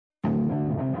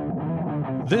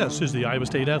This is the Iowa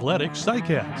State Athletics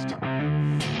SciCast.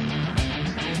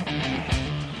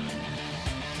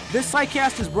 This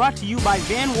SciCast is brought to you by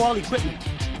Van Wall Equipment.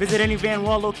 Visit any Van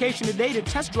Wall location today to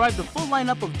test drive the full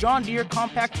lineup of John Deere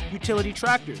compact utility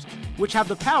tractors, which have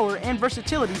the power and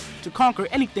versatility to conquer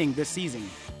anything this season.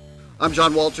 I'm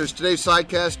John Walters. Today's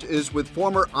SciCast is with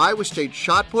former Iowa State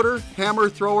shot putter, hammer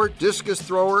thrower, discus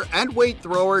thrower, and weight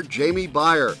thrower Jamie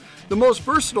Byer. The most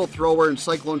versatile thrower in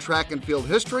Cyclone track and field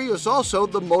history is also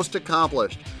the most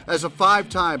accomplished, as a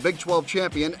 5-time Big 12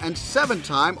 champion and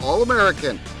 7-time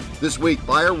All-American. This week,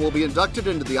 Byer will be inducted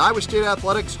into the Iowa State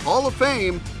Athletics Hall of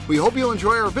Fame. We hope you'll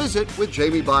enjoy our visit with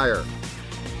Jamie Byer.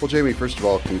 Well, Jamie, first of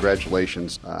all,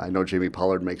 congratulations. I know Jamie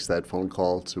Pollard makes that phone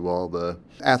call to all the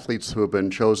athletes who have been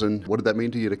chosen. What did that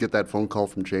mean to you to get that phone call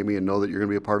from Jamie and know that you're going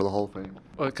to be a part of the Hall of Fame?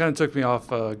 Well, it kind of took me off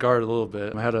guard a little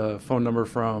bit. I had a phone number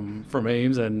from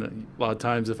Ames, and a lot of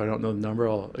times if I don't know the number,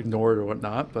 I'll ignore it or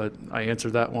whatnot. But I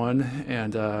answered that one,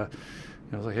 and I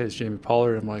was like, "Hey, it's Jamie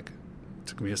Pollard." I'm like, it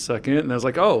took me a second, and I was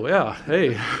like, "Oh yeah,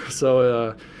 hey."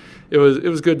 So it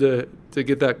was good to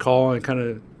get that call, and kind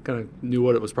of knew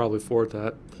what it was probably for at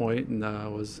that point, and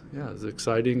it was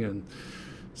exciting and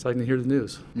exciting to hear the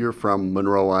news. You're from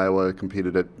Monroe, Iowa,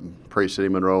 competed at Prairie City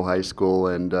Monroe High School,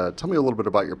 and tell me a little bit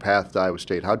about your path to Iowa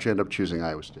State. How'd you end up choosing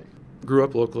Iowa State? Grew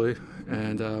up locally,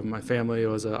 and my family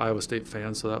was an Iowa State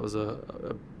fan, so that was a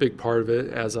big part of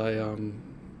it. As I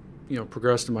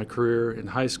progressed in my career in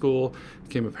high school, it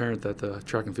became apparent that the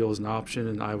track and field was an option,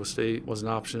 and Iowa State was an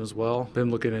option as well.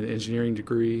 Been looking at an engineering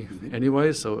degree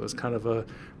anyway, so it was kind of a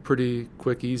pretty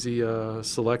quick, easy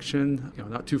selection.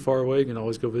 Not too far away. You can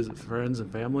always go visit friends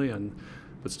and family,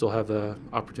 but still have the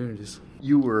opportunities.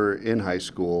 You were in high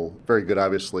school, very good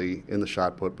obviously in the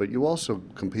shot put, but you also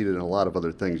competed in a lot of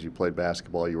other things. You played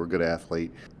basketball, you were a good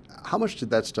athlete. How much did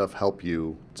that stuff help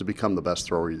you to become the best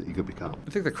thrower that you could become?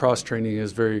 I think the cross training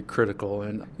is very critical,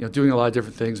 and doing a lot of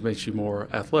different things makes you more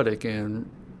athletic. And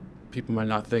people might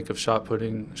not think of shot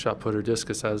putter,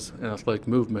 discus as an athletic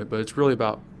movement, but it's really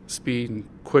about speed and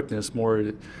quickness more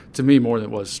than it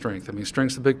was strength. I mean,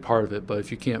 strength's a big part of it, but if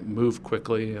you can't move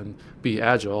quickly and be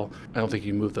agile, I don't think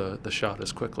you can move the shot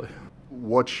as quickly.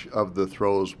 Which of the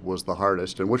throws was the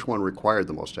hardest, and which one required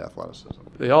the most athleticism?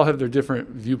 They all have their different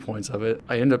viewpoints of it.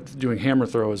 I ended up doing hammer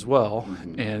throw as well,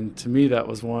 and to me that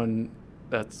was one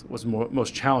that was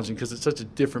most challenging because it's such a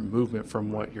different movement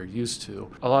from what you're used to.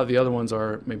 A lot of the other ones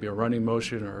are maybe a running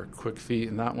motion or quick feet,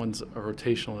 and that one's a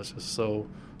rotational. It's just so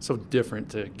different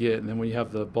to get. And then when you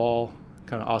have the ball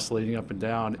kind of oscillating up and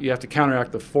down, you have to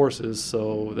counteract the forces,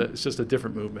 so that it's just a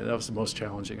different movement. That was the most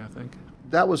challenging, I think.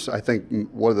 That was, I think,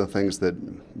 one of the things that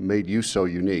made you so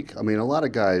unique. I mean, a lot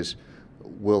of guys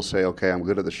will say, okay, I'm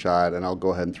good at the shot, and I'll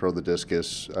go ahead and throw the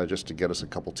discus just to get us a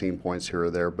couple team points here or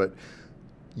there. But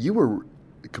you were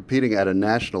competing at a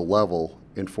national level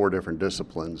in 4 different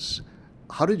disciplines.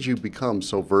 How did you become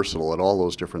so versatile at all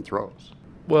those different throws?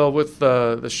 Well, with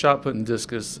the shot put and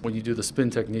discus, when you do the spin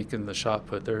technique and the shot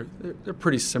put, they're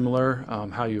pretty similar.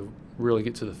 How you really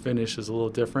get to the finish is a little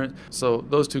different. So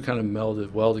those two kind of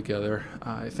melded well together.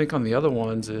 I think on the other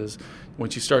ones is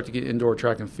once you start to get indoor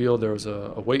track and field, there was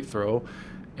a weight throw,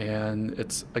 and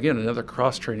it's, again, another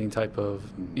cross-training type of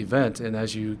event. And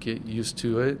as you get used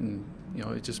to it, and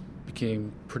it just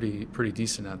became pretty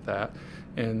decent at that.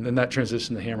 And then that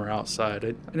transitioned to hammer outside.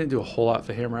 I didn't do a whole lot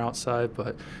for hammer outside,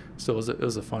 but still it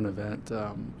was a fun event.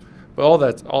 But all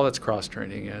that's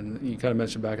cross-training, and you kind of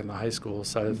mentioned back in the high school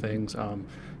side of things,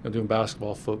 doing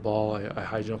basketball, football. I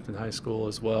high jumped in high school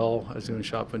as well. I was doing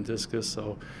shot put and discus,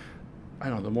 so I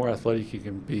don't know, the more athletic you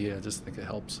can be, I just think it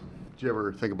helps. Did you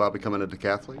ever think about becoming a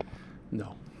decathlete?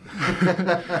 No.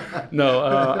 No,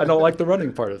 I don't like the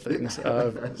running part of things.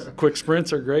 Quick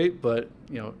sprints are great, but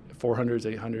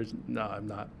 400s, 800s, no, I'm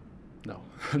not. No,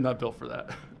 I'm not built for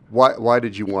that. Why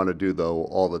did you want to do, though,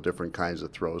 all the different kinds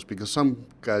of throws? Because some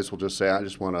guys will just say, I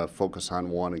just want to focus on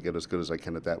one and get as good as I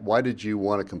can at that. Why did you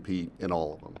want to compete in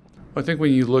all of them? I think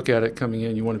when you look at it coming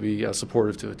in, you want to be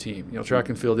supportive to a team. Track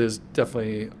and field is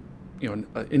definitely an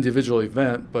individual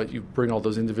event, but you bring all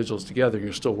those individuals together and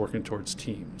you're still working towards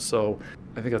teams. So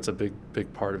I think that's a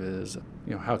big part of it is,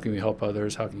 how can you help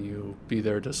others? How can you be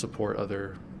there to support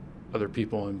other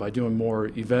people? And by doing more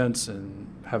events and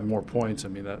having more points,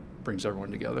 that brings everyone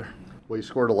together. Well, you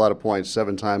scored a lot of points,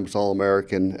 7 times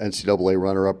All-American, NCAA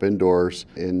runner-up indoors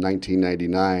in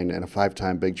 1999, and a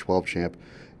 5-time Big 12 champ.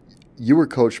 You were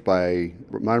coached by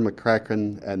Martin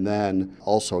McCracken and then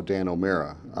also Dan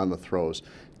O'Meara on the throws.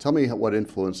 Tell me what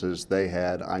influences they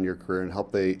had on your career, and how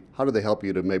do they help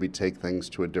you to maybe take things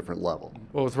to a different level?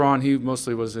 Well, with Ron, he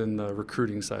mostly was in the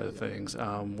recruiting side of things.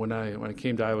 When I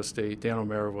came to Iowa State, Dan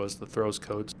O'Mara was the throws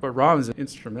coach, but Ron was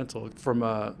instrumental from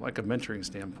a mentoring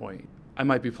standpoint. I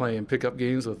might be playing pickup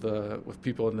games with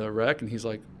people in the rec, and he's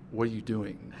like, "What are you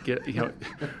doing?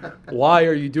 Why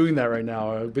are you doing that right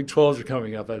now? Big 12s are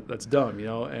coming up. That's dumb,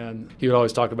 And he would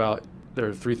always talk about there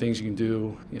are 3 things you can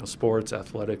do: sports,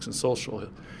 athletics, and social.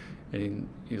 And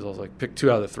he's always like, pick 2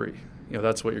 out of the 3.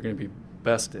 That's what you're going to be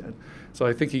best in. So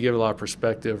I think he gave a lot of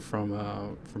perspective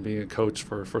from being a coach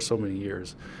for so many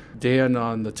years. Dan,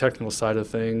 on the technical side of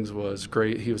things, was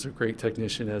great. He was a great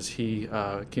technician as he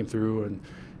came through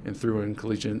and through in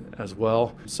collegiate as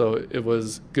well. So it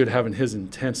was good having his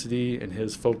intensity and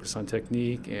his focus on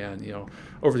technique. And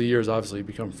over the years, obviously,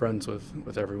 become friends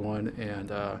with everyone. And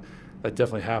that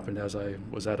definitely happened as I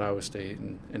was at Iowa State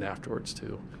and afterwards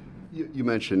too. You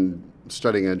mentioned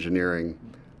studying engineering.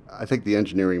 I think the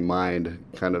engineering mind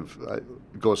kind of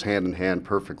goes hand in hand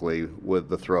perfectly with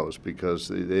the throws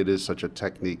because it is such a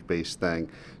technique-based thing.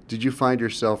 Did you find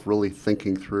yourself really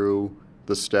thinking through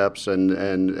the steps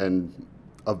and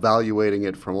evaluating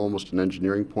it from almost an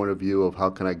engineering point of view of how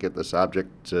can I get this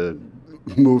object to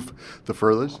move the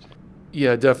furthest?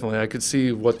 Yeah, definitely. I could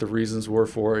see what the reasons were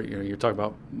for it. You're talking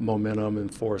about momentum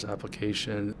and force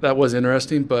application. That was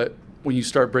interesting, but when you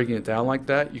start breaking it down like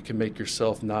that, you can make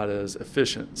yourself not as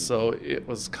efficient. So it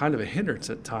was kind of a hindrance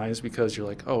at times because you're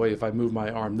like, oh, wait, if I move my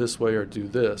arm this way or do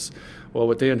this. Well,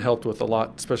 what Dan helped with a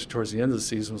lot, especially towards the end of the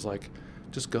season, was like,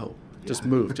 just go, just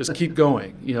move, just keep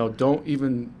going. Don't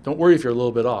worry if you're a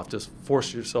little bit off. Just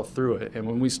force yourself through it. And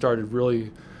when we started really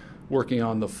working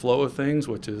on the flow of things,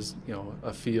 which is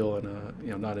a feel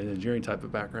and not an engineering type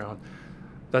of background,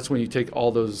 that's when you take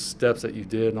all those steps that you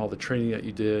did and all the training that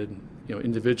you did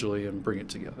individually and bring it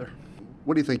together.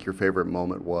 What do you think your favorite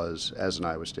moment was as an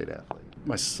Iowa State athlete?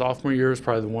 My sophomore year is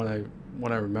probably the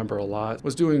one I remember a lot.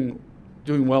 Was doing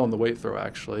well in the weight throw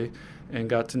actually, and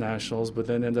got to nationals, but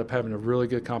then ended up having a really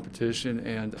good competition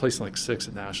and placing like 6th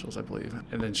at nationals, I believe.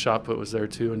 And then shot put was there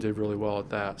too and did really well at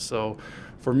that. So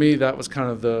for me, that was kind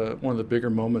of one of the bigger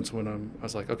moments when I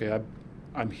was like, okay,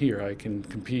 I'm here. I can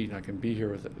compete. And I can be here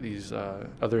with these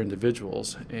other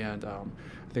individuals, and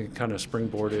I think it kind of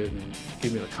springboarded and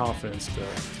gave me the confidence to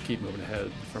keep moving ahead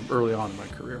from early on in my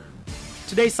career.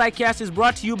 Today's Sidecast is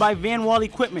brought to you by Van Wall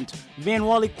Equipment. Van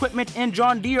Wall Equipment and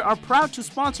John Deere are proud to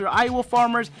sponsor Iowa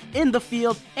farmers in the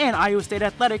field and Iowa State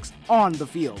athletics on the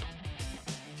field.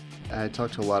 I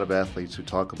talk to a lot of athletes who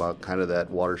talk about kind of that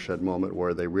watershed moment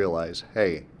where they realize,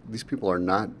 hey, these people are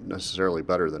not necessarily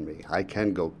better than me. I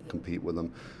can go compete with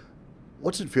them.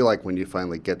 What's it feel like when you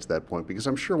finally get to that point? Because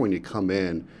I'm sure when you come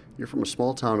in, you're from a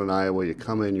small town in Iowa, you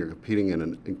come in, you're competing in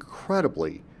an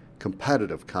incredibly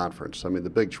competitive conference. I mean, the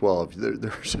Big 12,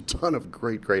 there's a ton of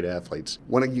great athletes.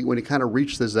 When you kind of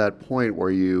reach that point where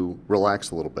you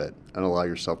relax a little bit and allow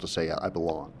yourself to say, I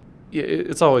belong. Yeah,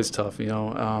 it's always tough, You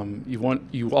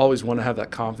always want to have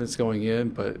that confidence going in,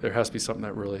 but there has to be something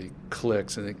that really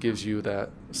clicks, and it gives you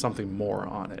that something more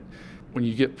on it. When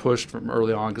you get pushed from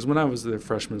early on, because when I was the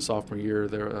freshman, sophomore year,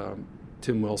 there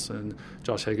Tim Wilson,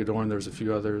 Josh Hagedorn, there's a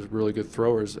few others really good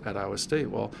throwers at Iowa State.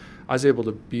 Well, I was able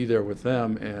to be there with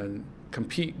them and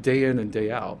compete day in and day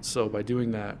out. So by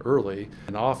doing that early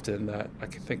and often, that I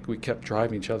think we kept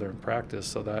driving each other in practice,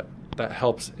 so that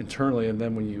helps internally. And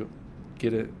then when you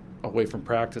get it away from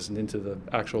practice and into the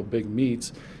actual big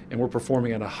meets, and we're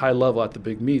performing at a high level at the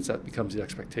big meets, that becomes the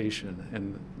expectation.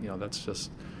 And that's just,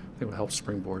 I think, what helps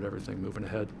springboard everything moving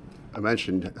ahead. I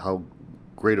mentioned how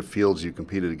great of fields you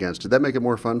competed against. Did that make it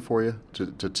more fun for you to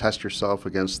test yourself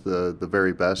against the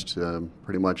very best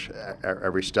pretty much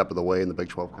every step of the way in the Big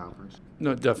 12 Conference?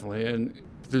 No, definitely. And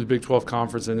through the Big 12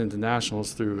 Conference and into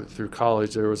nationals through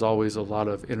college, there was always a lot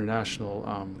of international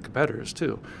competitors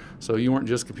too. So you weren't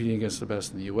just competing against the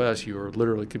best in the U.S., you were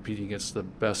literally competing against the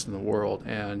best in the world.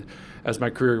 And as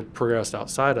my career progressed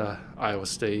outside of Iowa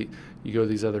State, you go to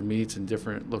these other meets in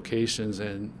different locations,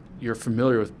 and you're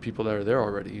familiar with people that are there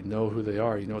already. You know who they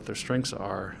are, you know what their strengths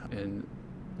are and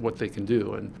what they can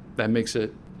do. And that makes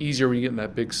it easier when you get in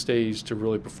that big stage to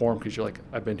really perform, because you're like,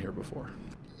 I've been here before.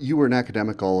 You were an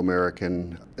academic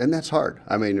All-American, and that's hard.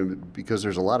 I mean, because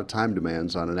there's a lot of time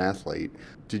demands on an athlete.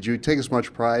 Did you take as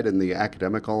much pride in the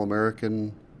academic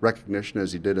All-American recognition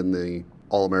as you did in the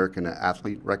All-American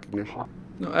athlete recognition?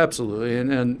 No, absolutely,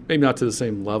 and maybe not to the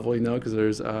same level, because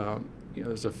there's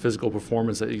there's a physical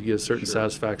performance that you get a certain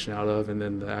satisfaction out of, and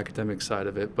then the academic side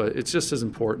of it. But it's just as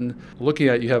important. Looking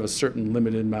at, you have a certain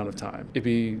limited amount of time. It'd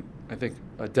be, I think,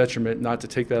 a detriment not to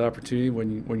take that opportunity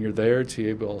when you're there to be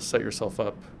able to set yourself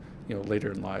up,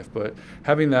 later in life. But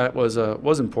having that was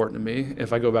important to me.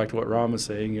 If I go back to what Ron was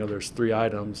saying, there's 3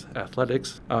 items: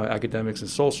 athletics, academics, and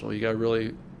social. You got to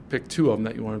really pick 2 of them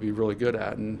that you want to be really good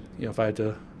at. And if I had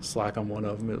to slack on one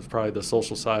of them, it was probably the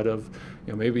social side of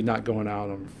maybe not going out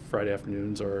on Friday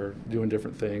afternoons or doing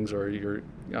different things, or you're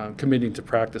committing to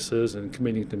practices and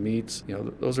committing to meets.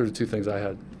 Those are the 2 things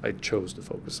I chose to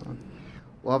focus on.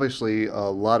 Well, obviously a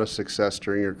lot of success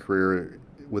during your career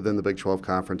within the Big 12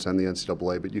 Conference and the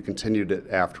NCAA, but you continued it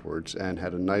afterwards and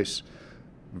had a nice,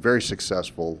 very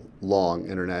successful, long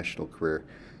international career.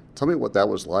 Tell me what that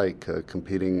was like,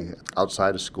 competing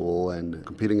outside of school and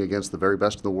competing against the very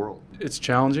best in the world. It's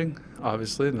challenging,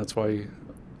 obviously, and that's why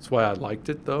I liked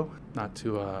it, though, not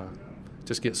to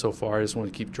just get so far. I just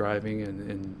want to keep driving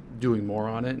and doing more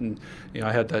on it. And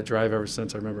I had that drive ever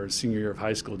since I remember senior year of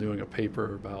high school doing a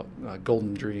paper about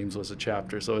Golden Dreams was a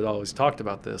chapter, so it always talked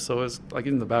about this. So it was like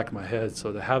in the back of my head.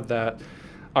 So to have that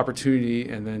opportunity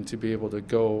and then to be able to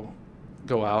go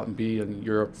out and be in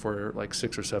Europe for like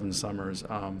 6 or 7 summers.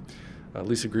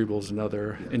 Lisa Griebel is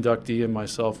another inductee, and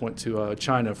myself went to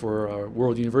China for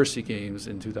World University Games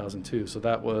in 2002. So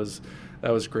that was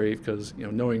great because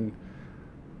knowing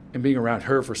and being around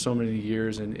her for so many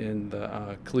years in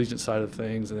the collegiate side of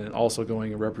things, and then also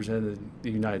going and representing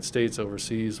the United States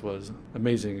overseas was an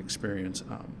amazing experience.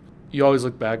 You always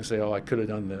look back and say, oh, I could have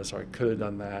done this or I could have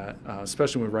done that,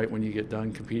 especially right when you get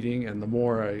done competing. And the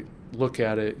more I look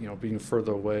at it, being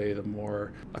further away, the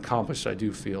more accomplished I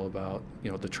do feel about,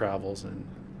 the travels and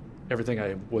everything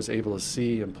I was able to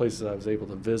see and places I was able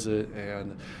to visit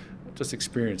and just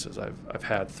experiences I've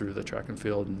had through the track and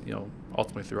field and,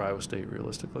 ultimately through Iowa State,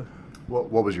 realistically. What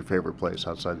was your favorite place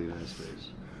outside the United States?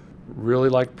 Really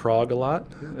liked Prague a lot.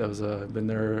 I've been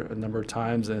there a number of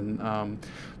times, and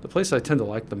the places I tend to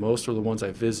like the most are the ones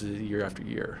I visited year after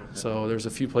year. So there's a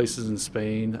few places in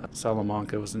Spain.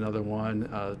 Salamanca was another one.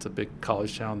 It's a big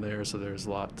college town there, so there's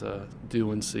a lot to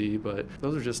do and see. But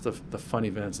those are just the fun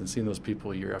events and seeing those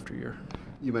people year after year.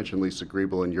 You mentioned Lisa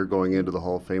Griebel, and you're going into the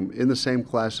Hall of Fame in the same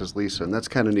class as Lisa, and that's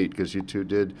kind of neat because you two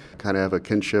did kind of have a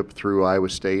kinship through Iowa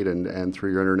State and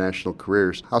through your international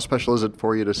careers. How special is it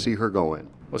for you to see her go in?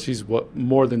 Well, she's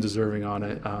more than deserving on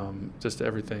it. Just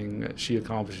everything that she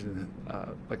accomplished.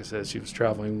 Like I said, she was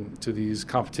traveling to these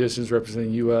competitions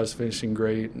representing U.S., finishing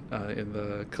great in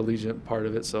the collegiate part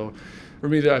of it. So for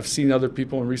me, I've seen other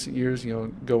people in recent years,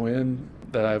 go in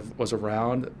that I was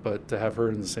around, but to have her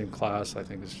in the same class, I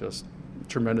think is just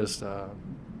tremendous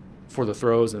for the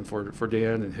throws and for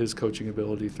Dan and his coaching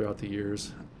ability throughout the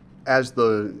years. As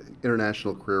the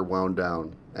international career wound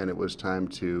down and it was time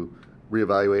to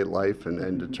reevaluate life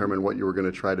and determine what you were going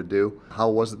to try to do, how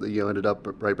was it that you ended up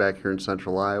right back here in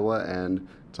Central Iowa? And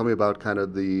tell me about kind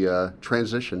of the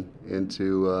transition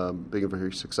into being a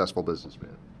very successful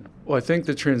businessman. Well, I think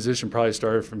the transition probably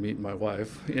started from meeting my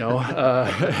wife.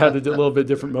 Had a little bit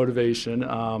different motivation.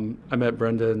 I met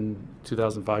Brenda in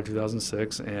 2005,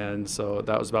 2006, and so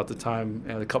that was about the time,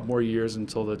 and a couple more years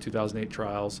until the 2008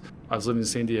 trials. I was living in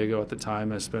San Diego at the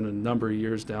time. I spent a number of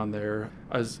years down there.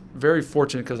 I was very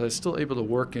fortunate because I was still able to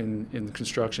work in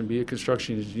construction, be a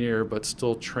construction engineer, but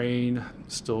still train,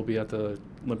 still be at the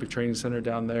Olympic Training Center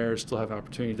down there, still have an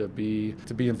opportunity to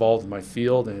be involved in my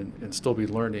field and still be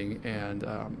learning. And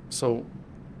so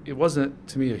it wasn't,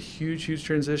 to me, a huge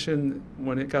transition.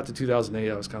 When it got to 2008,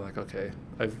 I was kind of like, okay,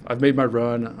 I've made my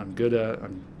run. I'm good at it.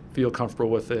 I feel comfortable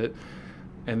with it.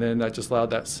 And then that just allowed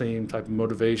that same type of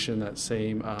motivation, that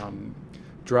same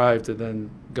drive to then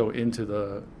go into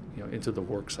the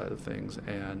work side of things.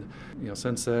 And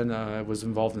since then I was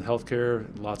involved in healthcare,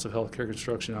 lots of healthcare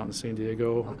construction out in San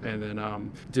Diego, and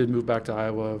then did move back to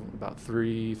Iowa about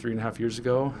three and a half years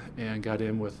ago, and got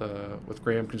in with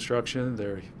Graham Construction.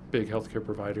 They're a big healthcare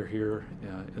provider here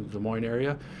in the Des Moines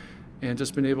area, and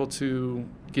just been able to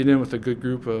get in with a good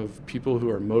group of people who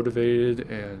are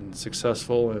motivated and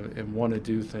successful and want to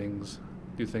do things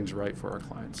right for our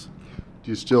clients. Do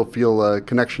you still feel a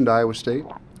connection to Iowa State?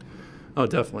 Oh,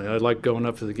 definitely. I like going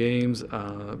up to the games.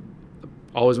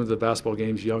 Always went to the basketball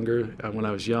games younger when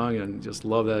I was young, and just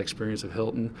love that experience of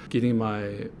Hilton. Getting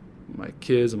my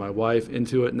kids and my wife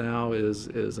into it now is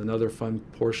another fun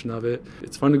portion of it.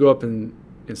 It's fun to go up and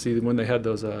see when they had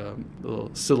those little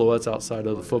silhouettes outside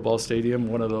of the football stadium.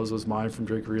 One of those was mine from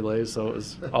Drake Relays, so it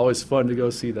was always fun to go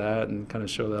see that and kind of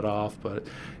show that off. But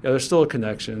yeah, there's still a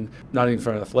connection, not even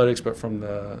from athletics, but from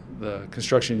the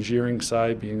construction engineering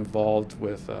side, being involved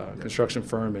with a construction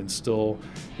firm and still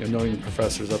knowing the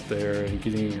professors up there and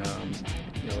getting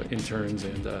interns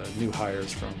and new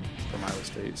hires from Iowa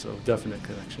State. So definite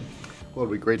connection. Well,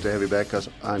 it'd be great to have you back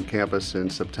on campus in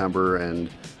September, and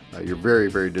You're very,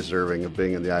 very deserving of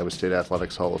being in the Iowa State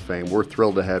Athletics Hall of Fame. We're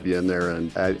thrilled to have you in there,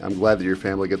 and I'm glad that your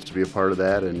family gets to be a part of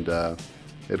that, and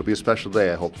it'll be a special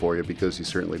day, I hope, for you, because you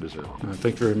certainly deserve it.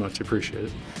 Thank you very much. I appreciate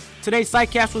it. Today's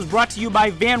Sidecast was brought to you by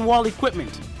Van Wall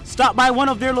Equipment. Stop by one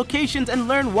of their locations and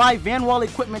learn why Van Wall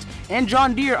Equipment and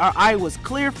John Deere are Iowa's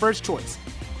clear first choice.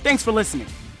 Thanks for listening.